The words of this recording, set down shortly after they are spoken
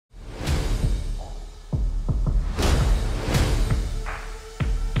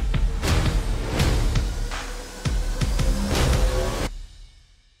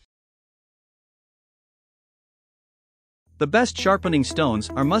The best sharpening stones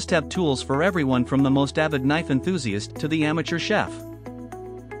are must-have tools for everyone from the most avid knife enthusiast to the amateur chef.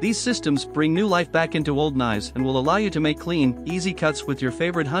 These systems bring new life back into old knives and will allow you to make clean, easy cuts with your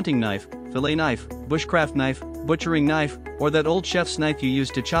favorite hunting knife, fillet knife, bushcraft knife, butchering knife, or that old chef's knife you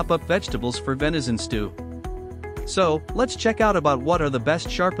use to chop up vegetables for venison stew. So, let's check out about what are the best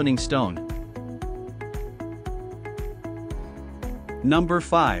sharpening stone. Number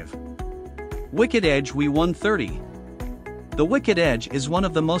 5. Wicked Edge W130. The Wicked Edge is one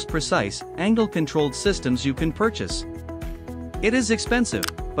of the most precise, angle-controlled systems you can purchase. It is expensive,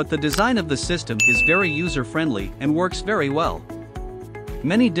 but the design of the system is very user-friendly and works very well.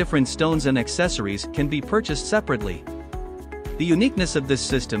 Many different stones and accessories can be purchased separately. The uniqueness of this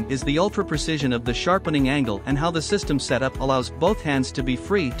system is the ultra-precision of the sharpening angle and how the system setup allows both hands to be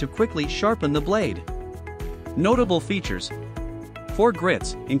free to quickly sharpen the blade. Notable features: 4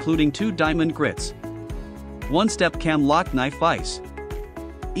 grits, including 2 diamond grits. 1-step cam lock knife vise.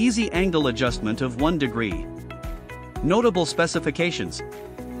 Easy angle adjustment of 1 degree. Notable specifications: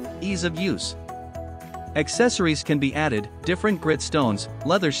 ease of use. Accessories can be added, different grit stones,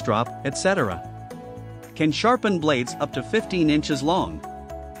 leather strap, etc. Can sharpen blades up to 15 inches long.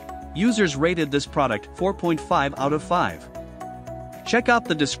 Users rated this product 4.5 out of 5. Check out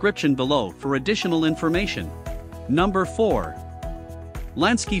the description below for additional information. Number 4.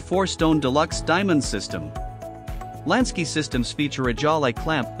 Lansky 4-Stone Deluxe Diamond System. Lansky systems feature a jaw-like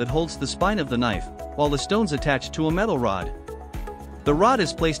clamp that holds the spine of the knife, while the stones attach to a metal rod. The rod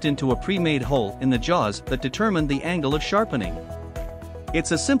is placed into a pre-made hole in the jaws that determine the angle of sharpening.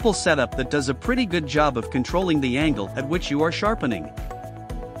 It's a simple setup that does a pretty good job of controlling the angle at which you are sharpening.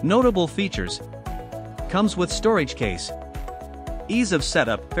 Notable features: comes with storage case. Ease of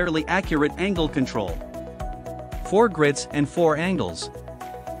setup, fairly accurate angle control. 4 grits and 4 angles.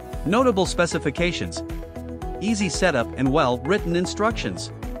 Notable specifications: easy setup and well-written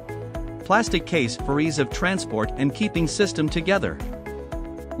instructions. Plastic case for ease of transport and keeping system together.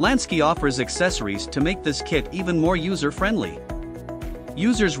 Lansky offers accessories to make this kit even more user-friendly.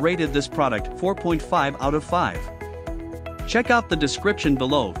 Users rated this product 4.5 out of 5. Check out the description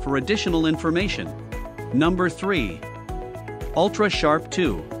below for additional information. Number 3. Ultra Sharp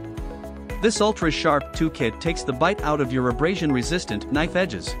 2. This Ultra Sharp 2 kit takes the bite out of your abrasion-resistant knife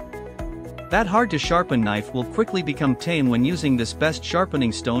edges. That hard-to-sharpen knife will quickly become tame when using this best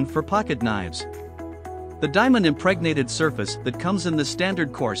sharpening stone for pocket knives. The diamond-impregnated surface that comes in the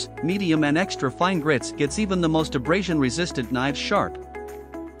standard coarse, medium and extra fine grits gets even the most abrasion-resistant knives sharp.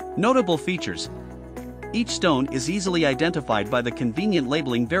 Notable features: each stone is easily identified by the convenient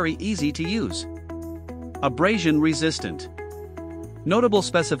labeling, very easy to use. Abrasion-resistant. Notable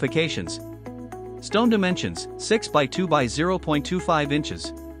specifications: stone dimensions, 6 by 2 by 0.25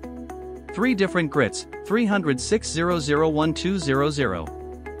 inches. 3 different grits, 306001200.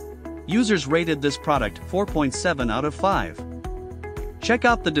 Users rated this product 4.7 out of 5. Check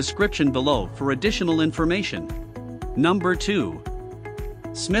out the description below for additional information. Number 2.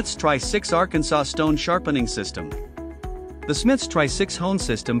 Smith's Tri-6 Arkansas Stone Sharpening System. The Smith's Tri-6 hone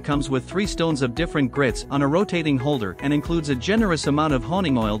system comes with 3 stones of different grits on a rotating holder and includes a generous amount of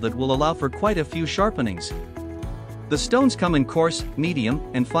honing oil that will allow for quite a few sharpenings. The stones come in coarse, medium,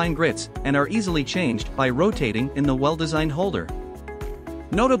 and fine grits, and are easily changed by rotating in the well-designed holder.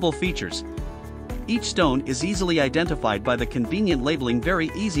 Notable features: each stone is easily identified by the convenient labeling, very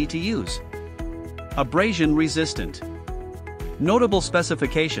easy to use. Abrasion resistant. Notable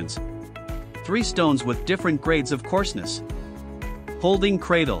specifications: 3 stones with different grades of coarseness. Holding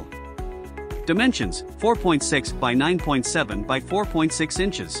cradle. Dimensions: 4.6 by 9.7 by 4.6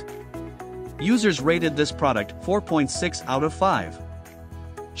 inches. Users rated this product 4.6 out of 5.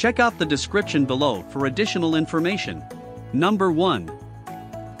 Check out the description below for additional information. Number 1.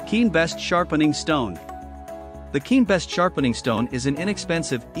 Keen Best Sharpening Stone. The Keen Best Sharpening Stone is an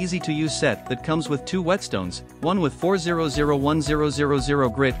inexpensive, easy-to-use set that comes with 2 whetstones, one with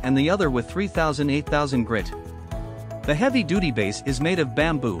 4001000 grit and the other with 3000-8000 grit. The heavy-duty base is made of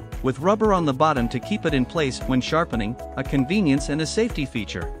bamboo, with rubber on the bottom to keep it in place when sharpening, a convenience and a safety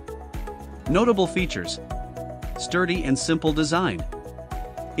feature. Notable features: sturdy and simple design.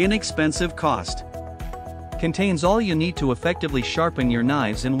 Inexpensive cost. Contains all you need to effectively sharpen your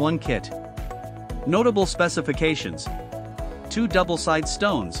knives in one kit. Notable specifications: 2 double-side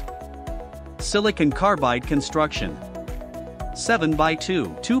stones. Silicon carbide construction. 7 by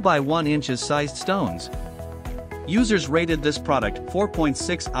 2 by 1 inches sized stones. Users rated this product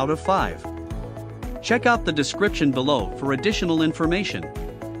 4.6 out of 5. Check out the description below for additional information.